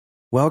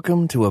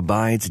Welcome to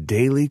Abide's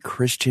Daily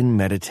Christian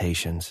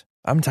Meditations.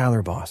 I'm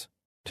Tyler Boss.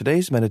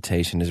 Today's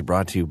meditation is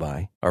brought to you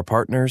by our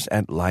partners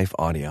at Life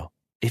Audio.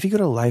 If you go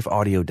to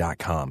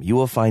lifeaudio.com, you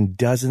will find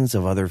dozens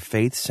of other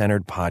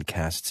faith-centered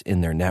podcasts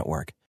in their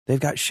network. They've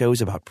got shows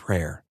about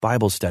prayer,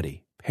 Bible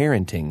study,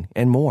 parenting,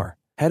 and more.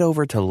 Head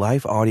over to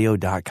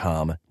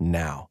lifeaudio.com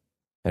now.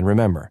 And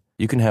remember,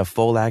 you can have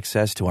full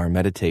access to our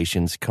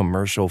meditations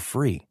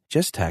commercial-free.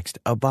 Just text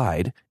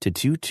ABIDE to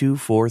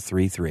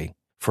 22433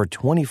 for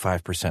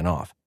 25%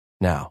 off.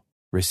 Now,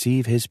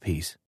 receive His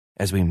peace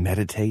as we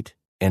meditate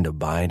and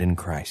abide in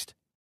Christ.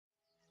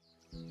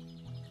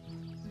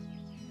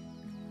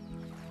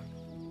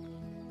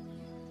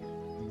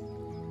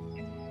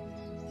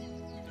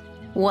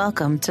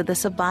 Welcome to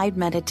this Abide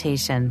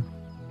Meditation.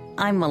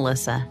 I'm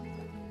Melissa.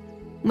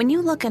 When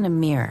you look in a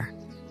mirror,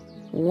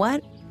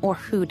 what or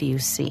who do you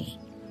see?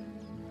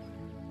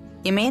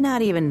 You may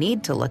not even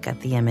need to look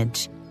at the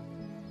image.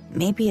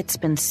 Maybe it's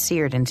been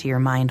seared into your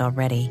mind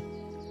already.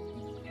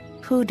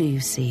 Who do you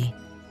see?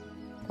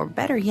 Or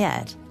better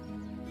yet,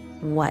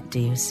 what do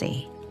you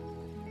see?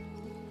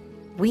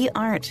 We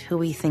aren't who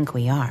we think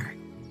we are.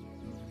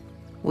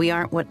 We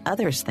aren't what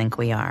others think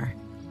we are.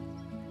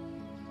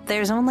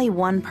 There's only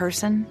one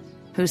person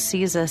who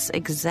sees us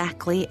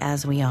exactly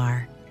as we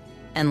are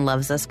and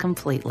loves us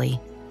completely.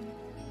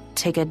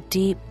 Take a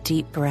deep,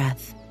 deep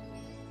breath.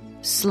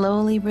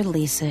 Slowly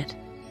release it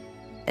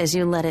as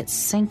you let it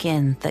sink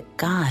in that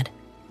God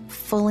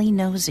fully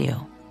knows you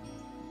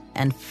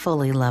and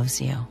fully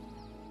loves you.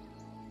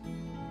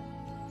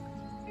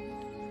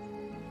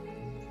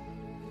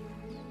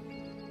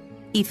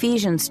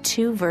 Ephesians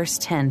 2 verse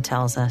 10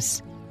 tells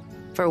us,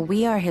 "For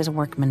we are His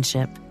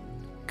workmanship,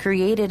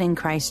 created in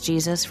Christ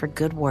Jesus for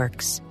good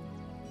works,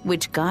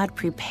 which God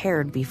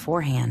prepared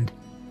beforehand,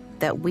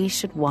 that we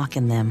should walk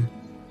in them."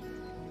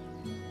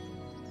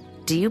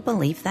 Do you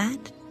believe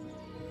that?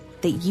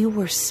 That you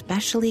were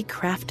specially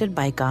crafted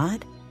by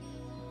God?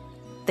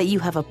 That you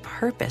have a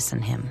purpose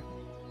in Him?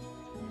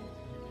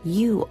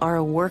 You are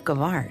a work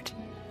of art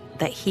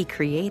that He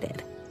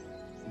created.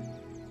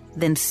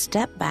 Then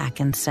step back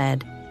and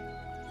said,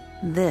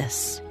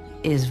 "This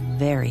is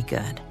very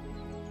good."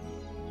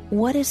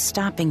 What is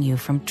stopping you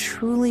from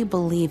truly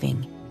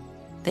believing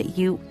that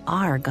you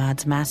are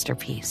God's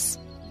masterpiece?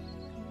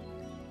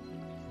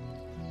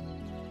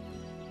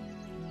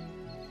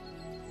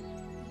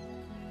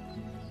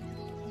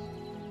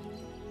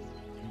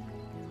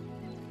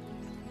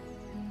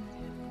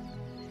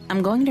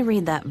 I'm going to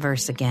read that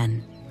verse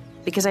again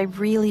because I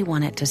really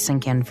want it to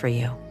sink in for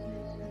you.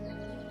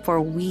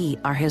 For we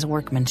are His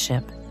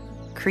workmanship,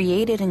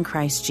 created in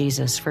Christ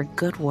Jesus for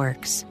good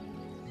works,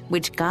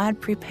 which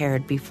God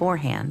prepared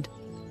beforehand,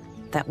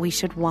 that we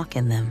should walk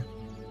in them.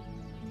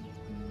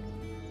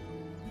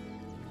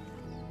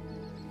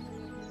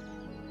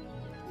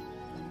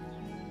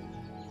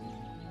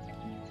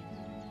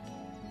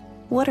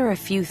 What are a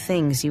few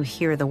things you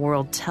hear the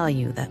world tell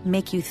you that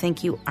make you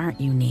think you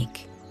aren't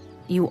unique?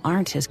 You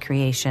aren't His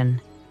creation.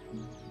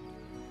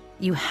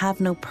 You have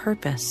no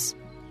purpose.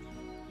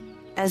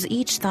 As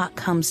each thought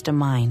comes to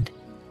mind,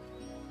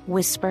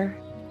 whisper,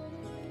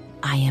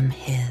 "I am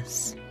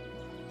His."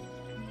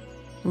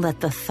 Let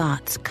the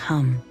thoughts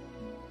come,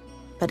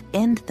 but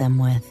end them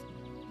with,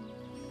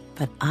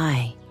 "But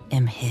I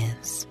am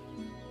His."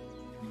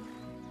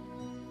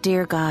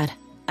 Dear God,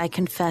 I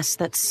confess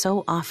that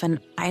so often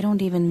I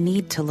don't even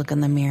need to look in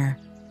the mirror.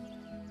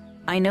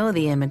 I know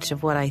the image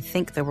of what I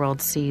think the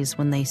world sees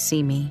when they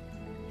see me.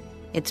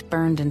 It's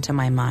burned into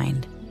my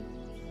mind.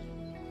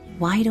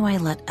 Why do I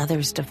let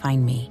others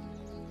define me?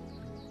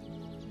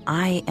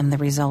 I am the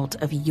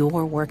result of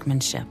your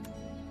workmanship,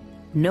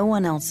 no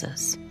one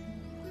else's.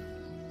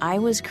 I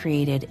was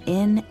created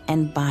in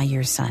and by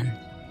your Son,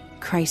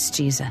 Christ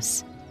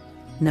Jesus,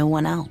 no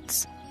one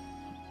else.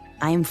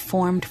 I am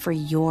formed for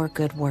your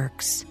good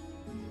works,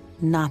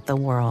 not the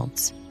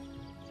world's.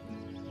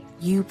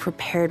 You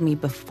prepared me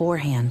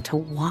beforehand to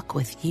walk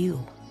with you,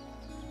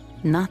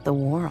 not the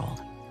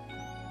world.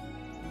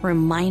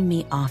 Remind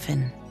me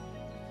often.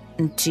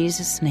 In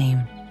Jesus'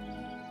 name,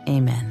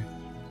 amen.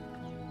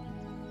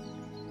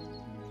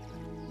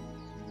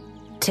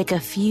 Take a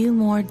few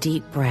more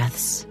deep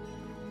breaths.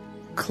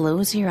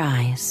 Close your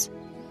eyes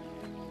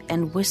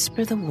and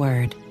whisper the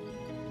word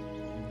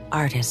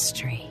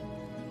artistry.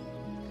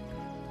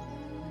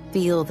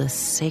 Feel the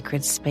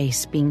sacred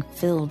space being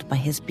filled by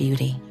His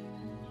beauty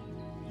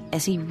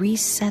as He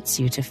resets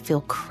you to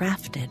feel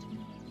crafted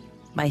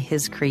by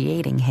His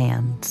creating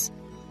hands.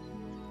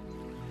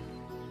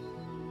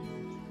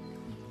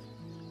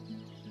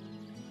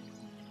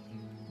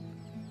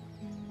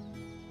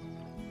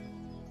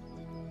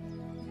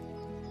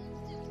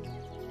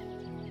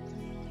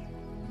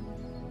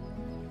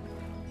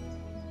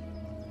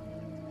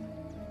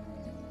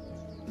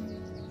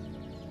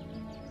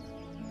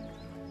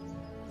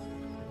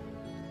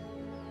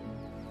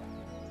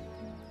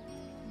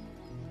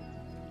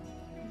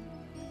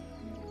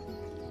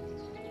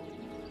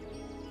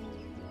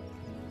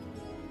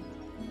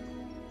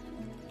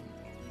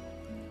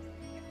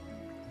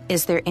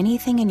 Is there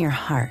anything in your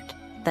heart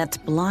that's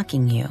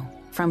blocking you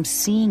from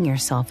seeing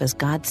yourself as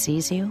God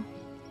sees you?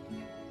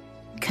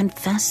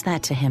 Confess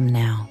that to Him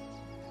now.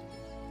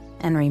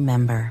 And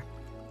remember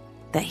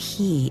that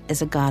He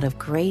is a God of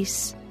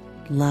grace,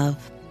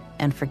 love,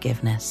 and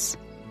forgiveness.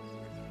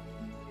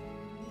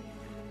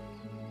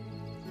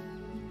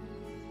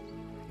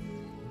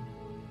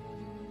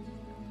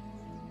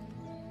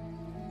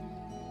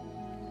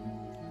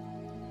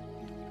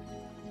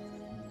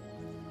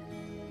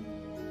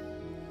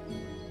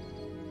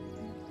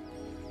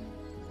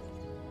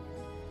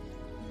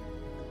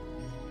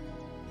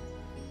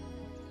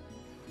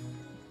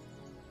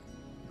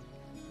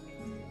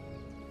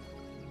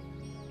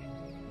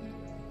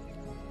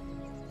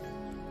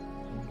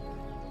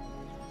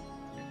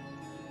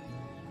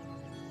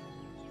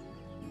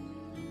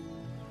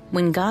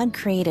 When God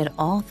created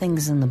all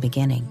things in the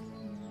beginning,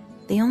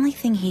 the only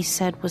thing He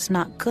said was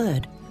not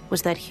good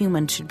was that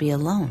humans should be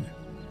alone.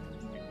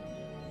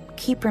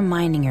 Keep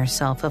reminding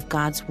yourself of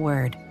God's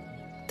word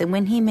that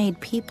when He made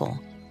people,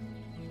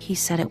 He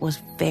said it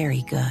was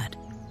very good.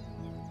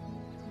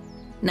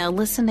 Now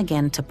listen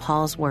again to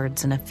Paul's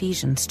words in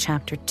Ephesians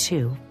chapter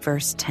 2,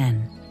 verse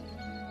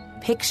 10.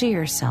 Picture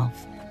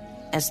yourself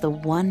as the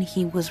one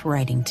he was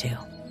writing to.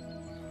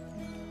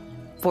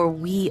 For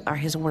we are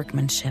His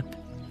workmanship,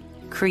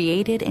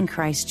 created in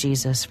Christ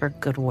Jesus for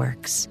good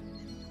works,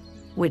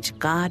 which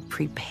God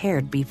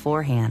prepared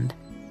beforehand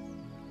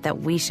that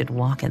we should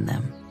walk in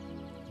them.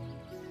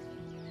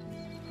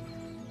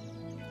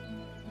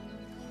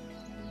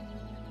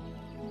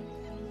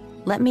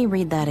 Let me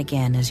read that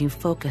again as you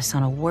focus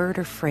on a word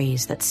or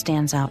phrase that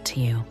stands out to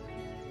you.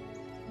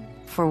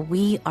 For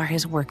we are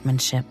His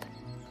workmanship,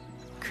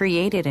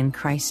 created in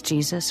Christ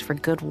Jesus for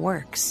good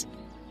works,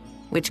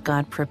 which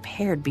God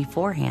prepared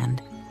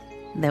beforehand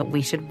that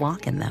we should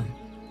walk in them.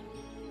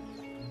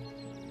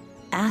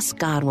 Ask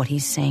God what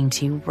He's saying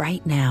to you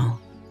right now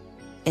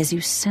as you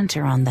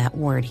center on that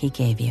word He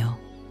gave you.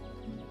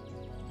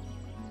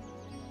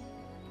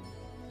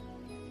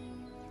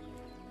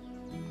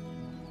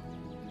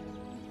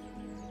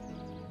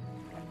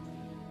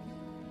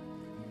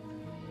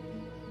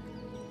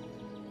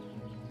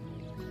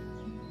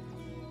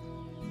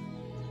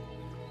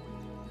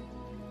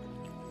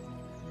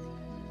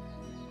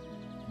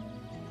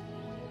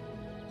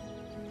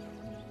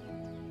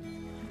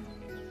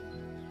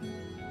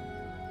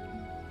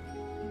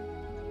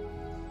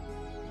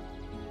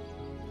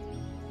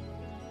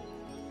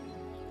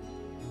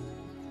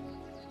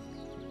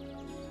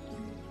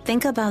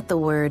 Think about the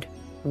word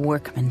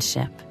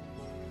workmanship.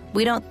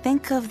 We don't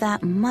think of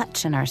that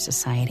much in our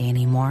society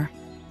anymore.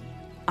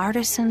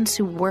 Artisans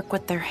who work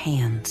with their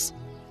hands,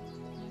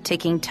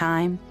 taking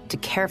time to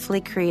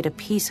carefully create a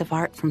piece of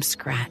art from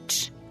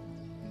scratch.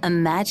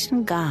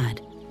 Imagine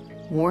God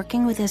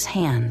working with His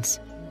hands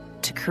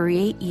to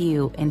create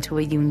you into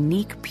a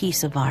unique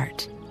piece of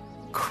art,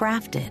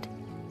 crafted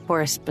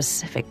for a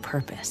specific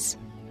purpose.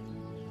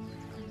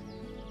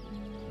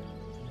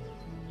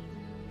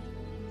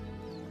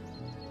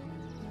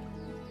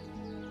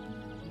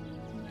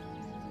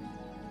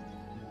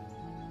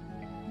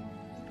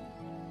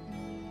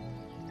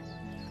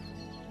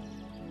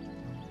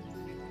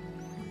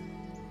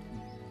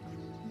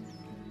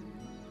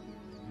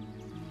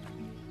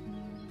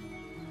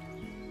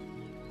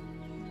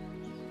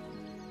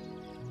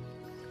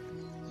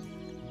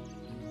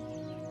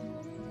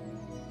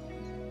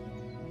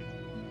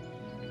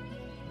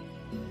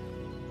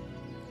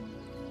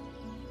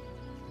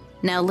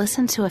 Now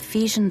listen to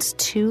Ephesians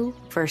 2,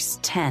 verse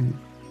 10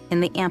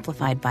 in the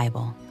Amplified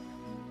Bible.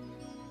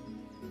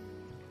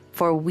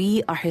 For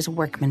we are His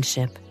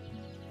workmanship,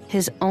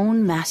 His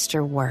own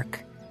master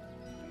work,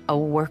 a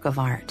work of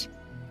art,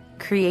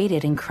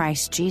 created in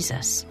Christ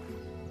Jesus,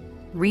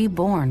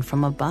 reborn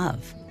from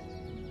above,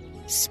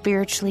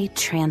 spiritually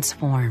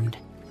transformed,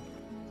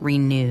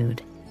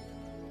 renewed,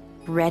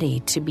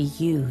 ready to be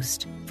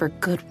used for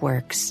good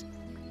works,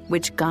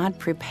 which God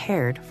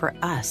prepared for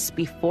us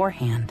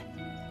beforehand,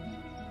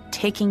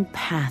 taking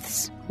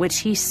paths which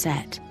He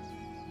set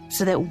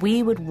so that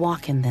we would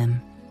walk in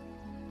them,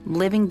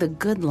 living the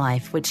good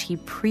life which He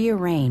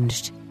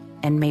prearranged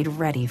and made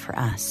ready for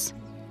us.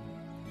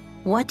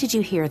 What did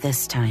you hear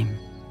this time?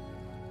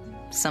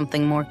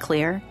 Something more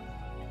clear?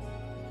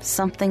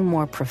 Something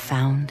more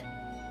profound?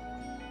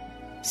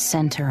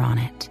 Center on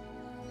it.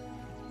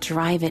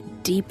 Drive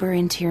it deeper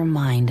into your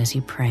mind as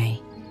you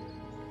pray.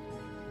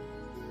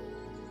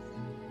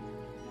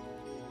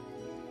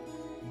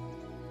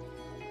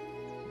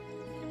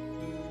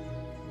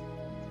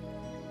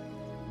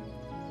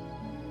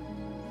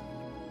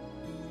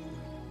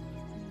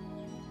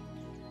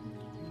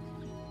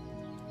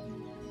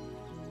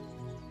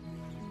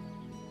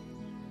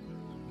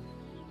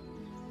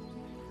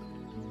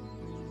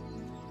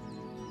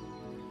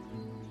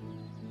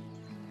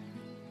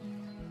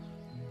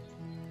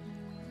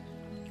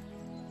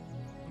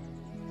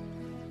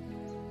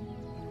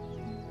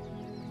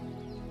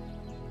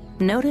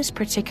 Notice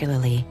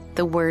particularly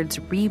the words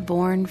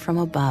reborn from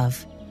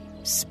above,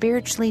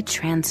 spiritually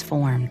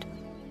transformed,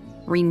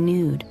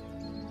 renewed,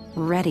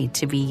 ready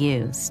to be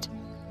used.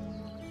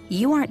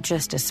 You aren't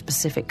just a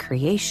specific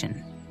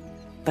creation,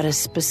 but a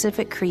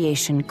specific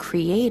creation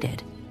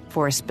created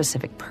for a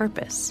specific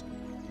purpose.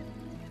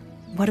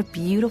 What a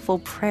beautiful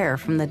prayer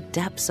from the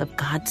depths of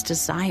God's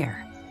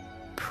desire.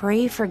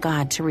 Pray for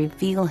God to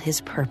reveal His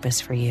purpose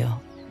for you.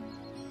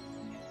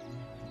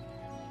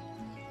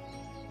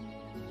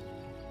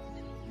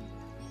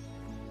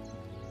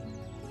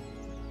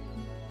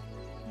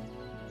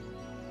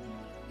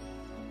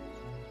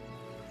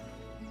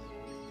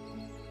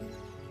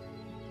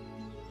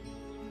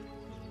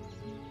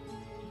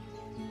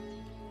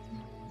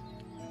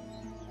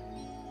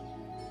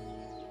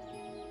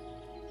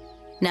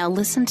 Now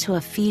listen to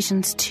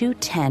Ephesians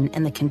 2:10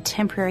 in the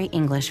Contemporary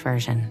English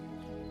Version.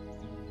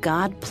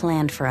 God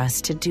planned for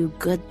us to do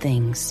good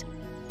things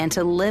and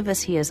to live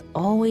as He has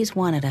always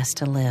wanted us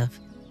to live.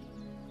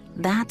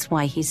 That's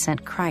why He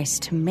sent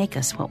Christ to make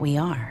us what we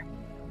are.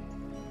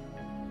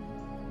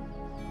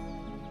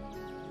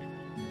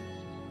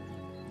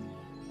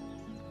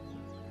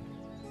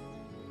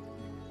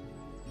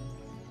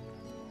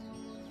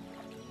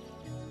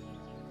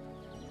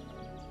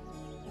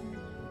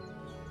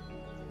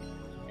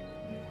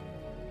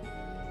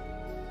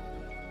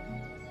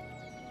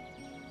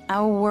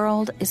 Our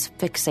world is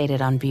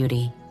fixated on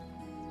beauty.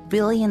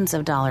 Billions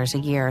of dollars a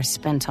year are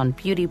spent on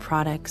beauty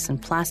products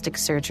and plastic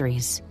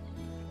surgeries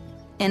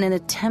in an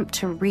attempt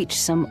to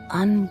reach some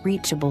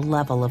unreachable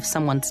level of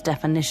someone's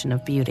definition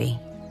of beauty.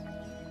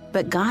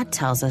 But God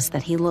tells us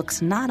that He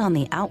looks not on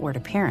the outward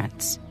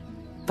appearance,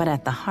 but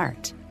at the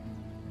heart.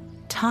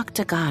 Talk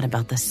to God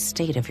about the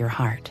state of your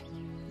heart.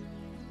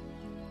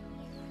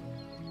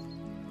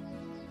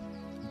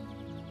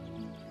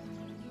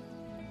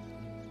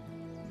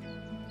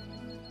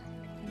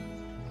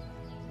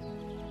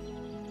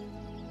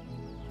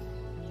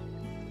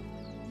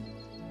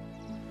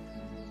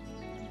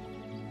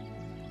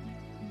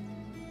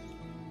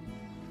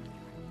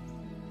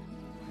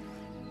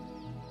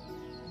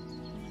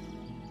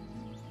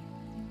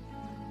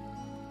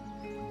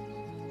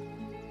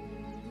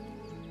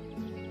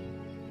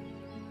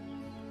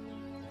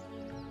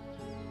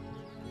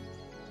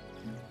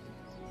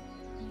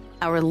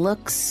 Our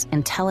looks,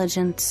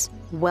 intelligence,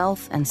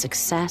 wealth, and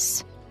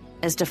success,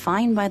 as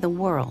defined by the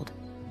world,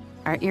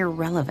 are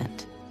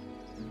irrelevant.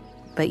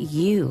 But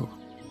you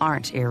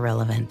aren't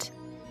irrelevant.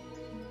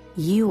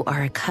 You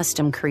are a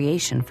custom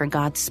creation for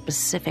God's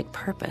specific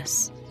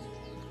purpose.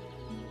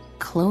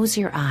 Close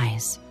your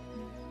eyes,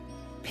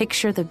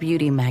 picture the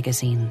beauty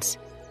magazines,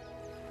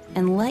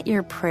 and let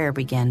your prayer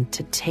begin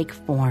to take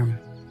form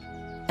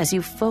as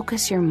you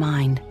focus your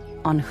mind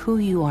on who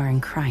you are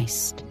in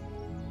Christ,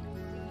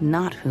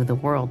 not who the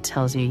world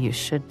tells you you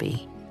should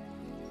be.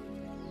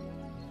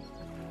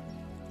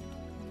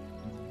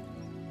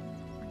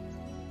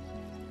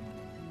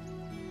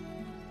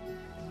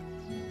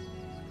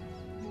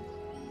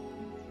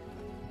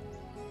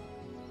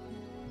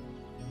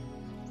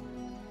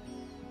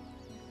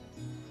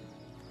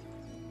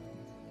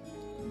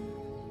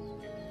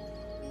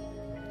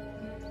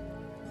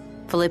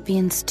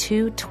 Philippians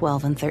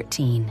 2:12 and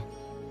 13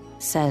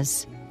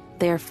 says,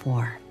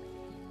 "Therefore,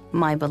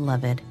 my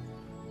beloved,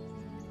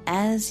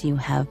 as you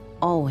have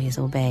always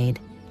obeyed,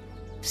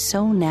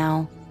 so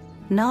now,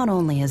 not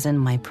only as in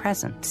my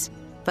presence,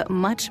 but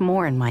much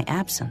more in my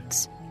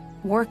absence,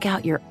 work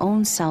out your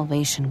own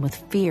salvation with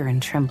fear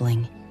and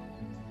trembling.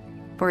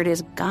 For it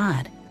is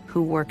God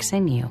who works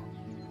in you,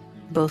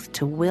 both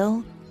to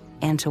will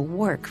and to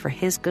work for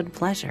His good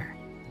pleasure."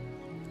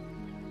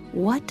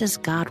 What does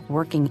God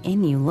working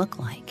in you look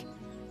like?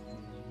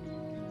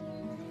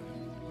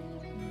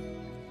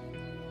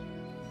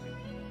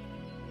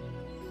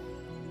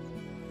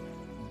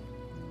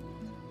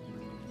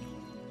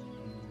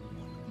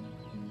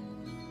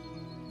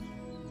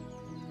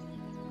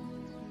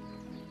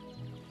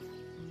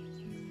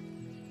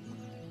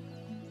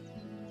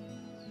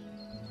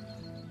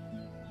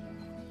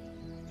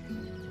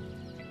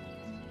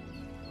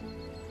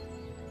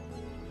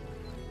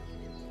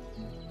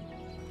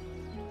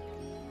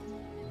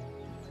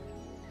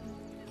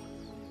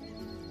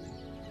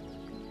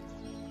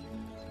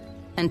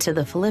 And to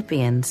the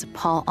Philippians,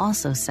 Paul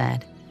also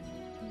said,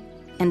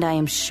 "And I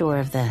am sure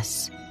of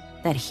this,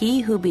 that He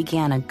who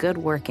began a good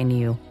work in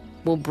you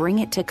will bring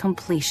it to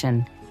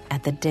completion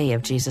at the day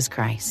of Jesus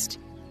Christ."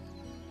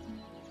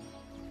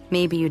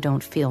 Maybe you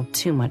don't feel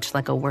too much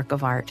like a work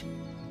of art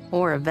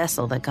or a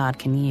vessel that God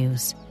can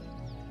use.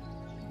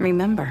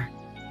 Remember,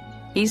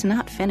 He's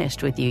not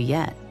finished with you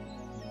yet.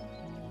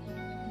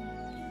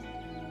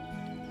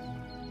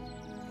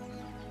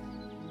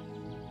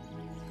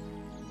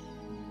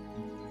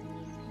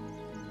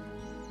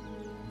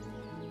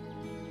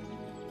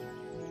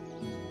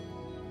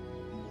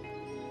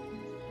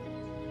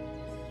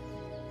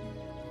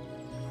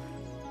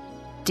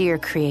 Dear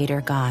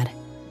Creator God,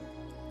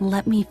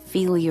 let me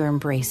feel your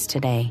embrace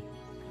today,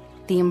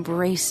 the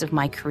embrace of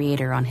my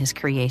Creator on His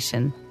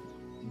creation,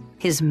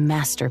 His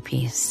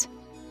masterpiece.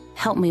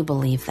 Help me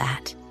believe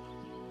that.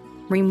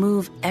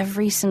 Remove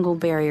every single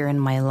barrier in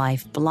my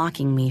life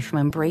blocking me from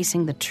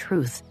embracing the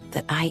truth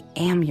that I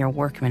am your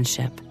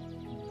workmanship.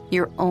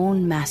 your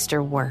own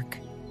masterwork,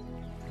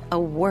 a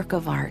work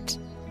of art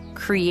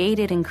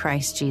created in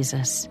Christ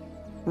Jesus,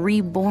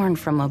 reborn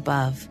from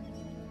above,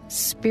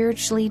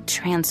 spiritually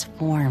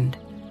transformed,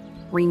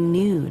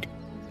 renewed,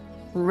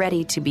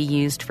 ready to be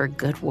used for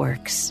good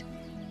works,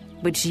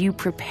 which you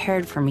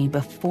prepared for me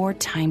before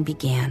time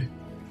began.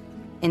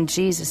 In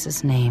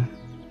Jesus' name,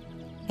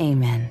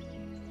 amen.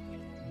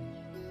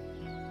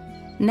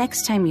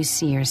 Next time you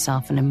see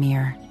yourself in a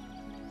mirror,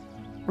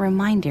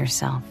 remind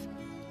yourself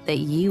that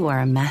you are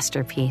a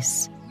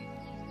masterpiece,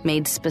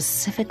 made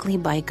specifically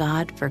by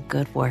God for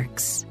good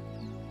works.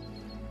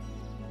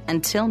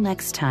 Until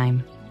next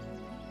time,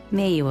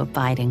 may you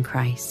abide in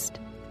Christ.